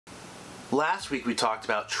Last week we talked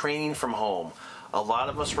about training from home. A lot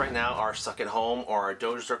of us right now are stuck at home or our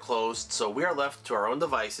dojos are closed, so we are left to our own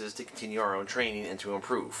devices to continue our own training and to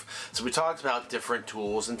improve. So we talked about different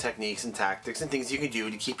tools and techniques and tactics and things you can do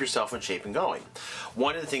to keep yourself in shape and going.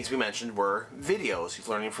 One of the things we mentioned were videos,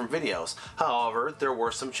 learning from videos. However, there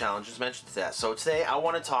were some challenges mentioned to that. So today I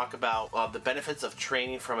want to talk about the benefits of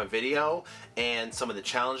training from a video and some of the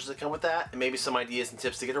challenges that come with that, and maybe some ideas and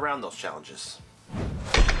tips to get around those challenges.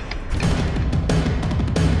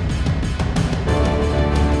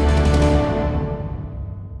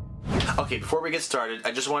 Okay, before we get started,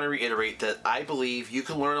 I just want to reiterate that I believe you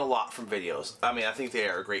can learn a lot from videos. I think they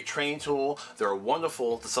are a great training tool. They're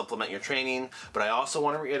wonderful to supplement your training, but I also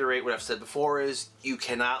want to reiterate what I've said before is you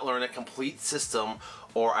cannot learn a complete system,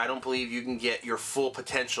 or I don't believe you can get your full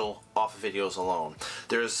potential off of videos alone.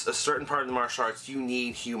 There's a certain part of the martial arts you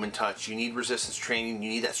need human touch, you need resistance training, you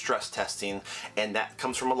need that stress testing, and that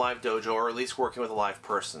comes from a live dojo or at least working with a live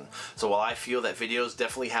person. So while I feel that videos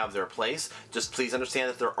definitely have their place, just please understand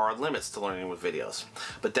that there are limits to learning with videos.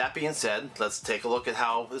 But that being said, let's take a look at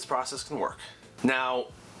how this process can work. Now,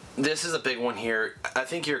 this is a big one here. I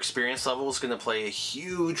think your experience level is going to play a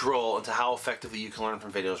huge role into how effectively you can learn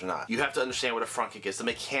from videos or not. You have to understand what a front kick is, the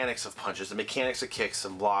mechanics of punches, the mechanics of kicks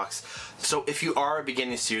and blocks. So if you are a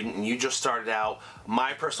beginning student and you just started out,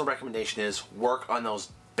 my personal recommendation is work on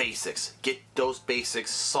those basics. Get those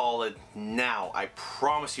basics solid now. I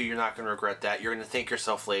promise you, you're not going to regret that. You're going to thank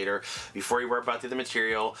yourself later. Before you worry about the other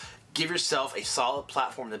material, give yourself a solid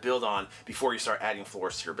platform to build on before you start adding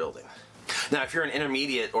floors to your building. Now, if you're an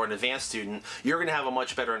intermediate or an advanced student, you're going to have a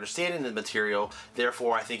much better understanding of the material.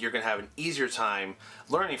 Therefore, I think you're going to have an easier time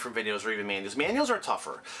learning from videos or even manuals. Manuals are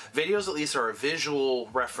tougher. Videos, at least, are a visual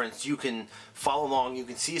reference. You can follow along. You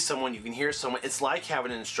can see someone. You can hear someone. It's like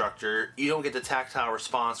having an instructor. You don't get the tactile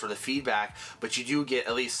response or the feedback, but you do get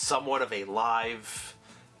at least somewhat of a live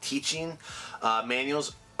teaching.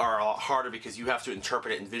 Manuals are a lot harder because you have to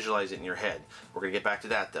interpret it and visualize it in your head. We're going to get back to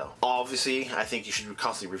that though. Obviously, I think you should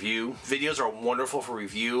constantly review. Videos are wonderful for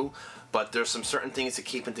review, but there's some certain things to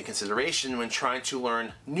keep into consideration when trying to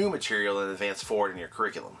learn new material and advance forward in your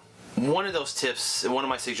curriculum. One of those tips and one of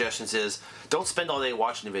my suggestions is don't spend all day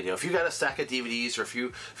watching a video. If you got a stack of DVDs or if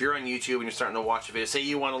you're on YouTube and you're starting to watch a video, say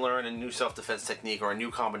you want to learn a new self-defense technique or a new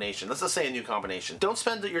combination. Let's just say a new combination. Don't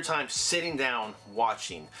spend your time sitting down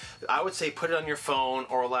watching. I would say put it on your phone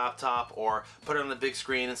or a laptop or put it on the big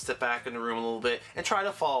screen and step back in the room a little bit and try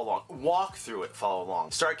to follow along. Walk through it, follow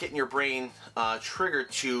along. Start getting your brain triggered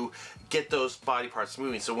to get those body parts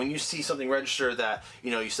moving. So when you see something register that,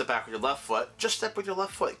 you step back with your left foot, just step with your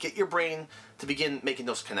left foot. Get your brain to begin making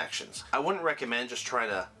those connections. I wouldn't recommend just trying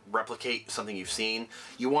to replicate something you've seen.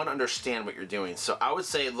 You want to understand what you're doing. So I would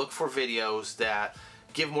say look for videos that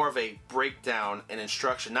give more of a breakdown and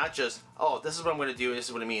instruction, not just, oh, this is what I'm going to do, this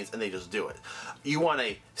is what it means, and they just do it. You want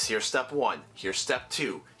a, here's step 1, here's step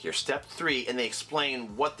 2, here's step 3, and they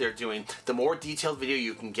explain what they're doing. The more detailed video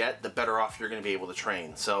you can get, the better off you're going to be able to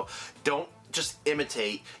train. So don't just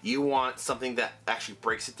imitate. You want something that actually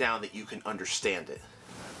breaks it down that you can understand it.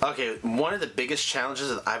 Okay, one of the biggest challenges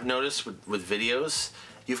that I've noticed with videos,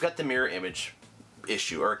 you've got the mirror image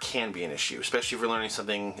issue, or it can be an issue, especially if you're learning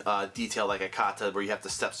something detailed like a kata where you have to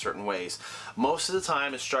step certain ways. Most of the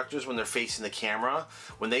time, instructors, when they're facing the camera,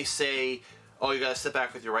 when they say, oh, you gotta step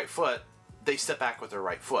back with your right foot, they step back with their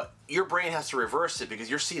right foot. Your brain has to reverse it because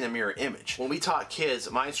you're seeing a mirror image. When we taught kids,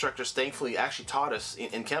 my instructors thankfully actually taught us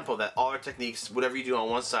in Kempo that all our techniques, whatever you do on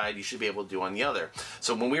one side, you should be able to do on the other.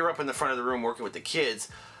 So when we were up in the front of the room working with the kids,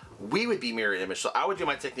 we would be mirror image. So I would do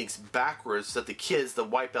my techniques backwards so that the kids, the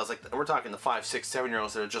white belts, like we're talking the 5, 6,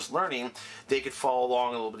 7-year-olds that are just learning, they could follow along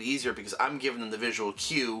a little bit easier because I'm giving them the visual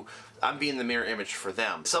cue. I'm being the mirror image for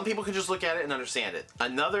them. Some people can just look at it and understand it.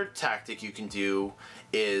 Another tactic you can do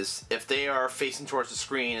is if they are facing towards the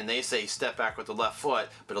screen and they say step back with the left foot,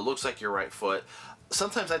 but it looks like your right foot,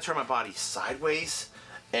 sometimes I turn my body sideways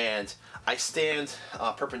and I stand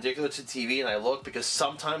perpendicular to the TV and I look, because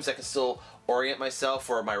sometimes I can still orient myself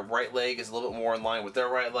where my right leg is a little bit more in line with their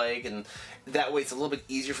right leg, and that way it's a little bit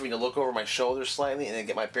easier for me to look over my shoulder slightly and then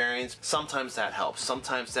get my bearings. Sometimes that helps.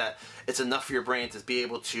 Sometimes that it's enough for your brain to be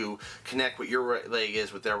able to connect what your right leg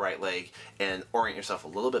is with their right leg and orient yourself a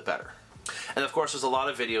little bit better. And of course, there's a lot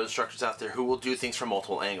of video instructors out there who will do things from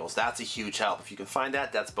multiple angles. That's a huge help. If you can find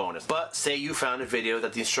that, that's bonus. But say you found a video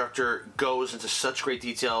that the instructor goes into such great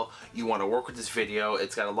detail, you want to work with this video,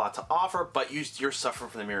 it's got a lot to offer, but you're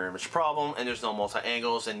suffering from the mirror image problem and there's no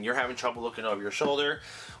multi-angles and you're having trouble looking over your shoulder.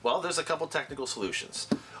 Well, there's a couple technical solutions.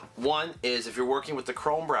 One is if you're working with the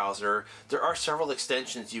Chrome browser, there are several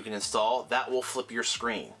extensions you can install that will flip your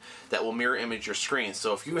screen, that will mirror image your screen.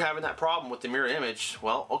 So if you're having that problem with the mirror image,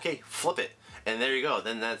 well, okay, flip it. And there you go,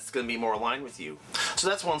 then that's going to be more aligned with you. So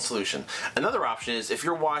that's one solution. Another option is if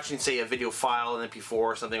you're watching, say, a video file, an MP4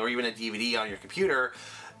 or something, or even a DVD on your computer,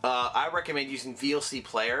 I recommend using VLC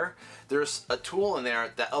Player. There's a tool in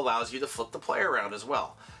there that allows you to flip the player around as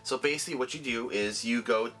well. So basically what you do is you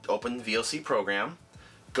go open the VLC program,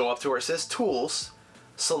 go up to where it says Tools,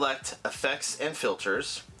 select Effects and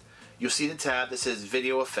Filters. You'll see the tab that says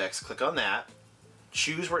Video Effects. Click on that.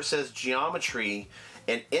 Choose where it says Geometry,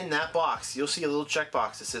 and in that box you'll see a little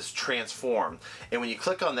checkbox that says Transform, and when you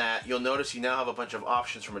click on that you'll notice you now have a bunch of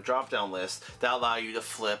options from a drop down list that allow you to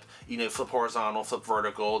flip, flip horizontal, flip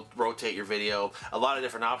vertical, rotate your video, a lot of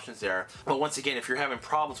different options there. But once again, if you're having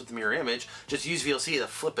problems with the mirror image, just use VLC to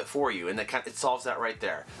flip it for you, and it solves that right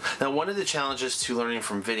there. Now, one of the challenges to learning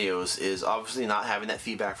from videos is obviously not having that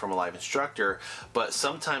feedback from a live instructor, but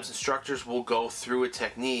sometimes instructors will go through a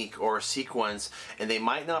technique or a sequence and they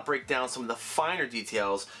might not break down some of the finer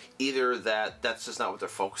details, either that's just not what they're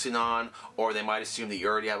focusing on, or they might assume that you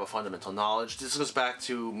already have a fundamental knowledge. This goes back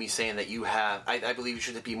to me saying that you have, I believe you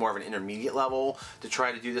should be more of an intermediate level to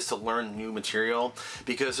try to do this, to learn new material,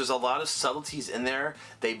 because there's a lot of subtleties in there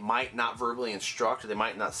they might not verbally instruct or they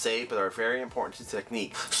might not say, but are very important to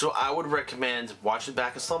technique. So I would recommend watching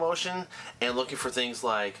back in slow motion and looking for things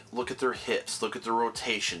like, look at their hips, look at their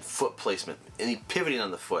rotation, foot placement, any pivoting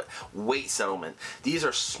on the foot, weight settlement. These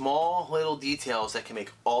are small little details that can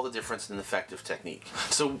make all the difference in an effective technique.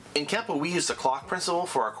 So in Kempo, we use the clock principle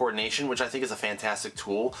for our coordination, which I think is a fantastic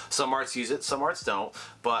tool. Some arts use it, some arts don't,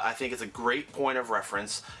 but I think it's a great point of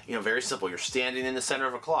reference. Very simple. You're standing in the center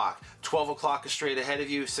of a clock. 12 o'clock is straight ahead of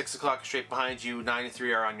you, 6 o'clock is straight behind you, 9 and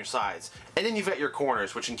 3 are on your sides. And then you've got your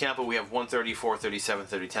corners, which in Kempo we have 130, 430,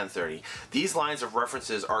 730, 1030. These lines of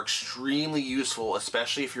references are extremely useful,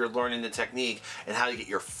 especially if you're learning the technique and how to get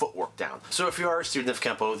your footwork down. So if you are a student of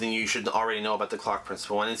Kempo, then you should already know about the clock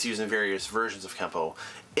principle, and it's used in various versions of Kempo.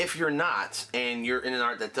 If you're not, and you're in an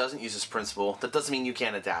art that doesn't use this principle, that doesn't mean you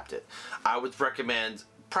can't adapt it. I would recommend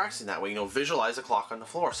practicing that way. Visualize a clock on the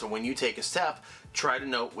floor, so when you take a step, try to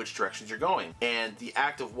note which directions you're going. And the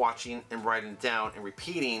act of watching and writing it down and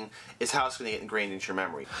repeating is how it's going to get ingrained into your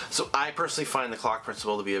memory. So I personally find the clock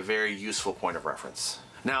principle to be a very useful point of reference.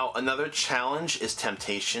 Now, another challenge is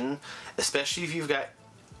temptation, especially if you've got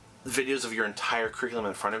videos of your entire curriculum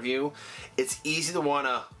in front of you. It's easy to want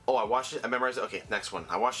to, oh, I watched it, I memorized it, okay, next one.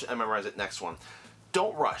 I watched it, I memorized it, next one.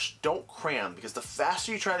 Don't rush, don't cram, because the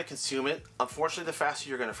faster you try to consume it, unfortunately the faster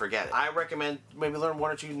you're going to forget it. I recommend maybe learn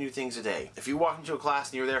 1 or 2 new things a day. If you walk into a class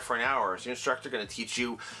and you're there for an hour, is your instructor going to teach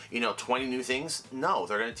you, 20 new things? No,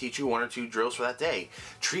 they're going to teach you 1 or 2 drills for that day.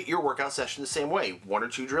 Treat your workout session the same way, 1 or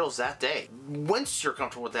 2 drills that day. Once you're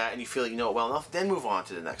comfortable with that and you feel you know it well enough, then move on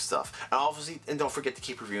to the next stuff. And obviously, and don't forget to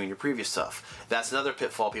keep reviewing your previous stuff. That's another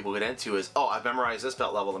pitfall people get into is, oh, I've memorized this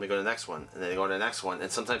belt level, let me go to the next one. And then they go to the next one, and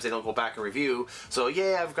sometimes they don't go back and review. So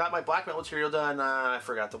yeah, I've got my black belt material done, I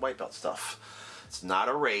forgot the white belt stuff. It's not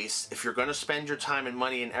a race. If you're going to spend your time and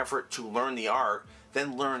money and effort to learn the art,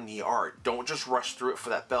 then learn the art. Don't just rush through it for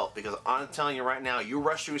that belt, because I'm telling you right now, you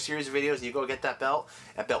rush through a series of videos and you go get that belt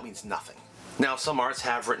means nothing. Now, some arts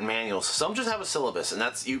have written manuals. Some just have a syllabus, and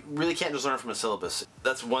that's, you really can't just learn from a syllabus.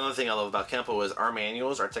 That's one other thing I love about Kempo is our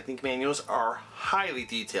manuals, our technique manuals are highly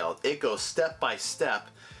detailed. It goes step by step.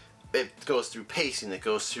 It goes through pacing, it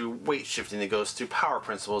goes through weight shifting, it goes through power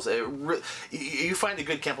principles. You find a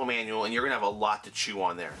good Kempo manual and you're going to have a lot to chew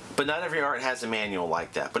on there. But not every art has a manual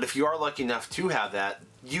like that. But if you are lucky enough to have that,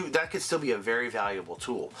 that could still be a very valuable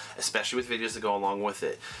tool, especially with videos that go along with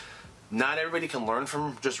it. Not everybody can learn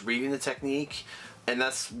from just reading the technique. And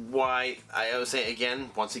that's why I was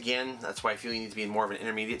saying once again, that's why I feel you need to be more of an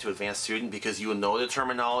intermediate to advanced student, because you'll know the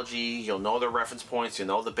terminology, you'll know the reference points, you'll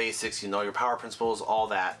know the basics, you know your power principles, all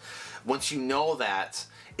that. Once you know that,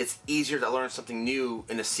 it's easier to learn something new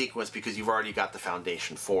in a sequence because you've already got the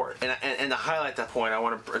foundation for it. And to highlight that point, I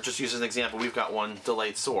want to just use as an example, we've got one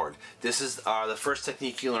delayed sword. This is the first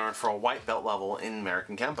technique you learn for a white belt level in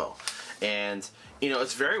American Kempo. And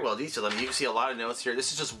it's very well detailed. I mean, you can see a lot of notes here.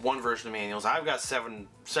 This is just one version of manuals. I've got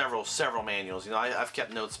several manuals. I've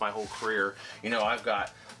kept notes my whole career. I've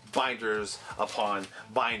got binders upon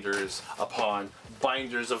binders upon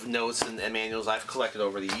binders of notes and manuals I've collected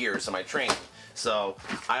over the years of my training. So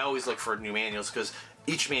I always look for new manuals, because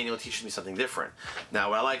each manual teaches me something different. Now,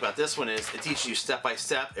 what I like about this one is it teaches you step by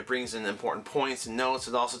step. It brings in important points and notes.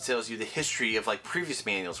 It also tells you the history of like previous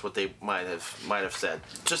manuals, what they might have said.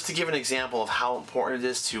 Just to give an example of how important it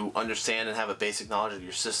is to understand and have a basic knowledge of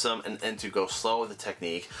your system and to go slow with the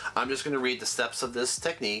technique, I'm just going to read the steps of this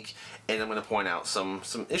technique, and I'm going to point out some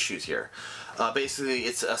issues here. Basically,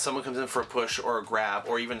 it's someone comes in for a push or a grab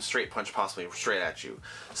or even a straight punch, possibly straight at you.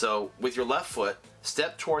 So with your left foot,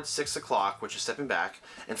 step towards 6 o'clock, which is stepping back,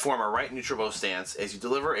 and form a right neutral bow stance as you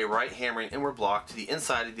deliver a right hammering inward block to the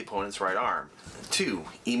inside of the opponent's right arm. 2.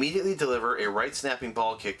 Immediately deliver a right snapping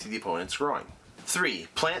ball kick to the opponent's groin. 3.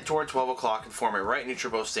 Plant toward 12 o'clock and form a right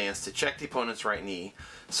neutral bow stance to check the opponent's right knee.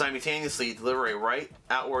 Simultaneously deliver a right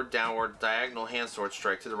outward, downward, diagonal hand sword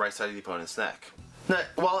strike to the right side of the opponent's neck. Now,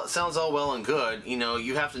 while it sounds all well and good, you know,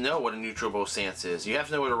 you have to know what a neutral bow stance is. You have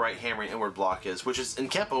to know what a right hammering inward block is, which is in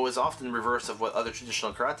Kempo is often the reverse of what other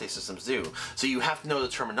traditional karate systems do. So you have to know the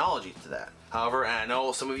terminology to that. However, and I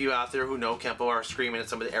know some of you out there who know Kempo are screaming at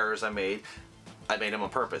some of the errors I made. I made them on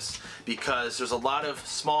purpose because there's a lot of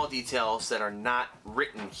small details that are not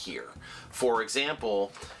written here. For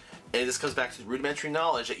example, and this comes back to the rudimentary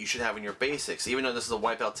knowledge that you should have in your basics. Even though this is a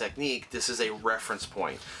wipeout technique, this is a reference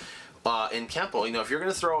point. In Kempo, you know, if you're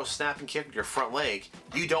going to throw a snapping kick with your front leg,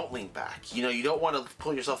 you don't lean back. You know, you don't want to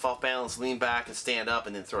pull yourself off balance, lean back and stand up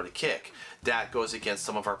and then throw the kick. That goes against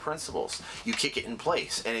some of our principles. You kick it in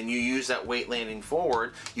place, and then you use that weight landing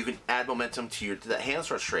forward. You can add momentum to that hand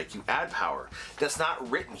sword strike. You add power. That's not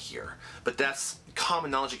written here, but that's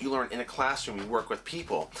common knowledge that you learn in a classroom. You work with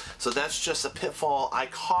people. So that's just a pitfall I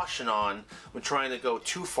caution on when trying to go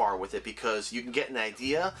too far with it, because you can get an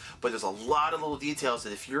idea, but there's a lot of little details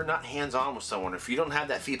that if you're not hands-on with someone, if you don't have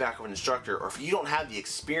that feedback of an instructor, or if you don't have the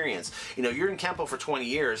experience, you know, you're in Kempo for 20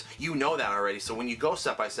 years, you know that already. So when you go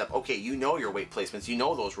step by step, okay, you know your weight placements, you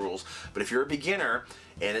know those rules, but if you're a beginner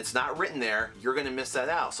and it's not written there, you're going to miss that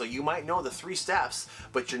out. So you might know the 3 steps,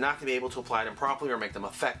 but you're not going to be able to apply them properly or make them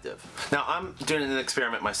effective. Now, I'm doing an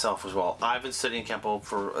experiment myself as well. I've been studying Kempo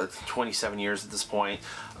for 27 years at this point.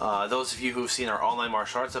 Those of you who've seen our online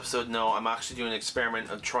martial arts episode know I'm actually doing an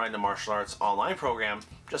experiment of trying the martial arts online program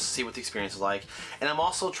just to see what the experience is like. And I'm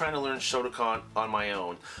also trying to learn Shotokan on my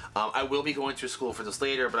own. I will be going to school for this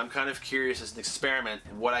later, but I'm kind of curious as an experiment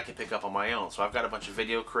what I can pick up on my own. So I've got a bunch of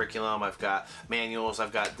video curriculum, I've got manuals,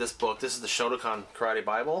 I've got this book. This is the Shotokan Karate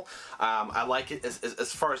Bible. I like it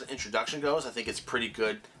as far as an introduction goes. I think it's pretty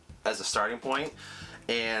good as a starting point.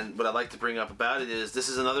 And what I'd like to bring up about it is this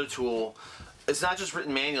is another tool. It's not just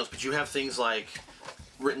written manuals, but you have things like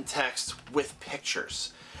written text with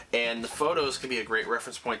pictures. And the photos can be a great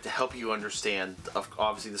reference point to help you understand,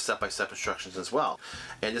 obviously, the step-by-step instructions as well.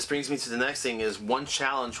 And this brings me to the next thing is one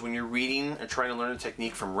challenge when you're reading and trying to learn a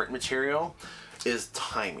technique from written material is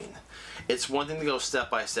timing. It's one thing to go step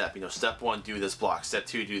by step, you know, step 1, do this block, step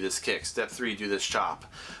 2, do this kick, step 3, do this chop.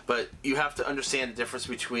 But you have to understand the difference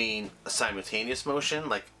between a simultaneous motion,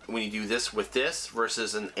 like when you do this with this,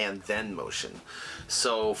 versus an and then motion.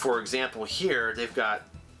 So, for example, here they've got,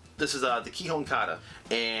 this is the Kihon Kata,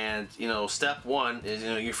 and you know, step 1 is, you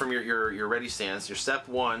know, you're from your ready stance. Your step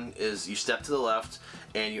 1 is you step to the left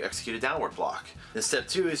and you execute a downward block. And step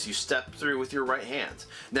 2 is you step through with your right hand.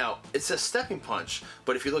 Now, it says stepping punch,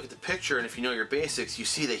 but if you look at the picture and if you know your basics, you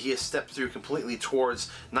see that he has stepped through completely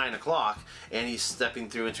towards 9 o'clock and he's stepping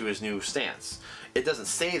through into his new stance. It doesn't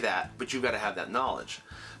say that, but you've got to have that knowledge.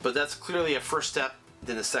 But that's clearly a first step,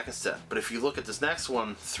 then the second step. But if you look at this next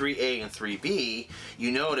one, 3A and 3B, you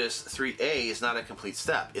notice 3A is not a complete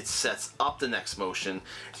step. It sets up the next motion.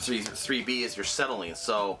 3B is your settling.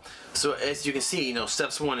 So as you can see, you know,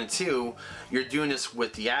 steps 1 and 2, you're doing this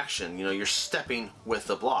with the action. You know, you're stepping with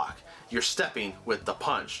the block. You're stepping with the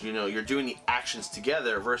punch. You know, you're doing the actions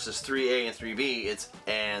together versus 3A and 3B, it's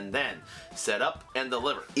and then. Set up and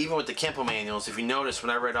deliver. Even with the Kempo manuals, if you notice when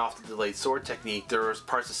I read off the delayed sword technique, there was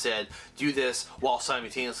parts that said, do this while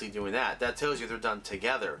simultaneously doing that. That tells you they're done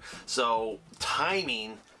together. So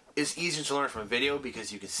timing is easier to learn from a video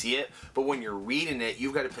because you can see it, but when you're reading it,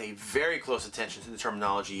 you've got to pay very close attention to the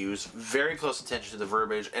terminology used, very close attention to the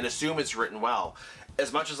verbiage, and assume it's written well.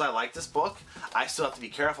 As much as I like this book, I still have to be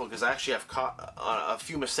careful because I actually have caught a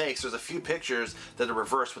few mistakes. There's a few pictures that are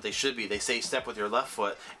reversed what they should be. They say step with your left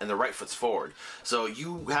foot and the right foot's forward. So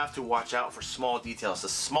you have to watch out for small details. The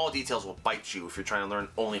small details will bite you if you're trying to learn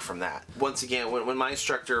only from that. Once again, when my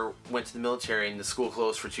instructor went to the military and the school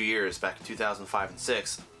closed for 2 years back in 2005 and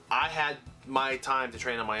 6, I had my time to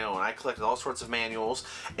train on my own. I collected all sorts of manuals,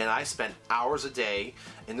 and I spent hours a day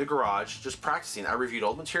in the garage just practicing. I reviewed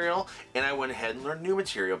old material, and I went ahead and learned new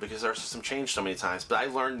material because our system changed so many times, but I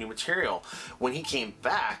learned new material. When he came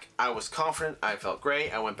back, I was confident, I felt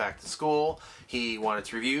great, I went back to school, he wanted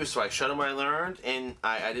to review, so I showed him what I learned, and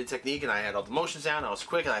I did technique, and I had all the motions down, I was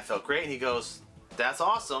quick, and I felt great, and he goes, "That's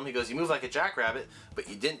awesome." He goes, "You move like a jackrabbit, but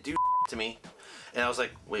you didn't do to me." And I was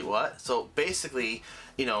like, "Wait, what?" So basically,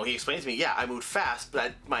 you know, he explained to me, yeah, I moved fast,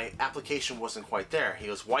 but my application wasn't quite there. He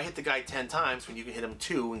goes, "Why hit the guy 10 times when you can hit him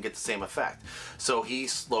 2 and get the same effect?" So he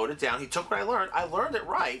slowed it down. He took what I learned it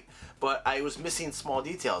right, but I was missing small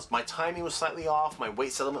details. My timing was slightly off, my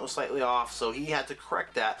weight settlement was slightly off, so he had to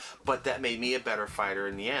correct that, but that made me a better fighter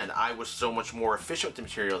in the end. I was so much more efficient with the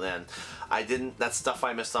material then. That's stuff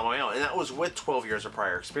I missed on my own, and that was with 12 years of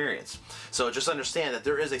prior experience. So just understand that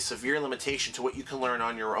there is a severe limitation to what you can learn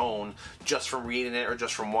on your own just from reading it or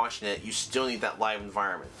just from watching it. You still need that live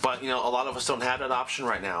environment. But you know, a lot of us don't have that option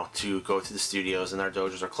right now to go to the studios, and our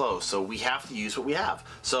dojos are closed, so we have to use what we have.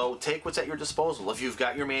 So take what's at your disposal. If you've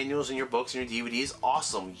got your manuals and your books and your DVDs,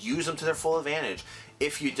 awesome, use them to their full advantage.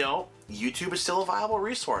 If you don't, YouTube is still a viable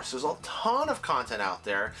resource. There's a ton of content out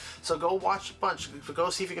there, so go watch a bunch, go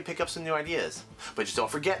see if you can pick up some new ideas. But just don't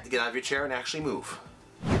forget to get out of your chair and actually move.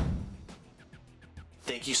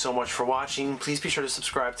 Thank you so much for watching. Please be sure to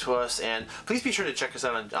subscribe to us, and please be sure to check us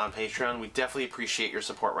out on Patreon. We definitely appreciate your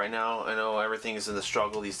support right now. I know everything is in the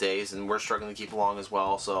struggle these days, and we're struggling to keep along as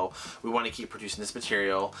well, so we want to keep producing this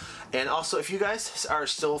material. And also, if you guys are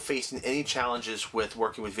still facing any challenges with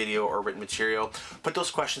working with video or written material, put those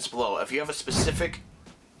questions below. If you have a specific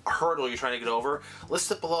hurdle you're trying to get over,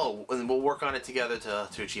 list it below, and we'll work on it together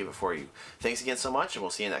to achieve it for you. Thanks again so much, and we'll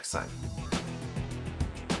see you next time.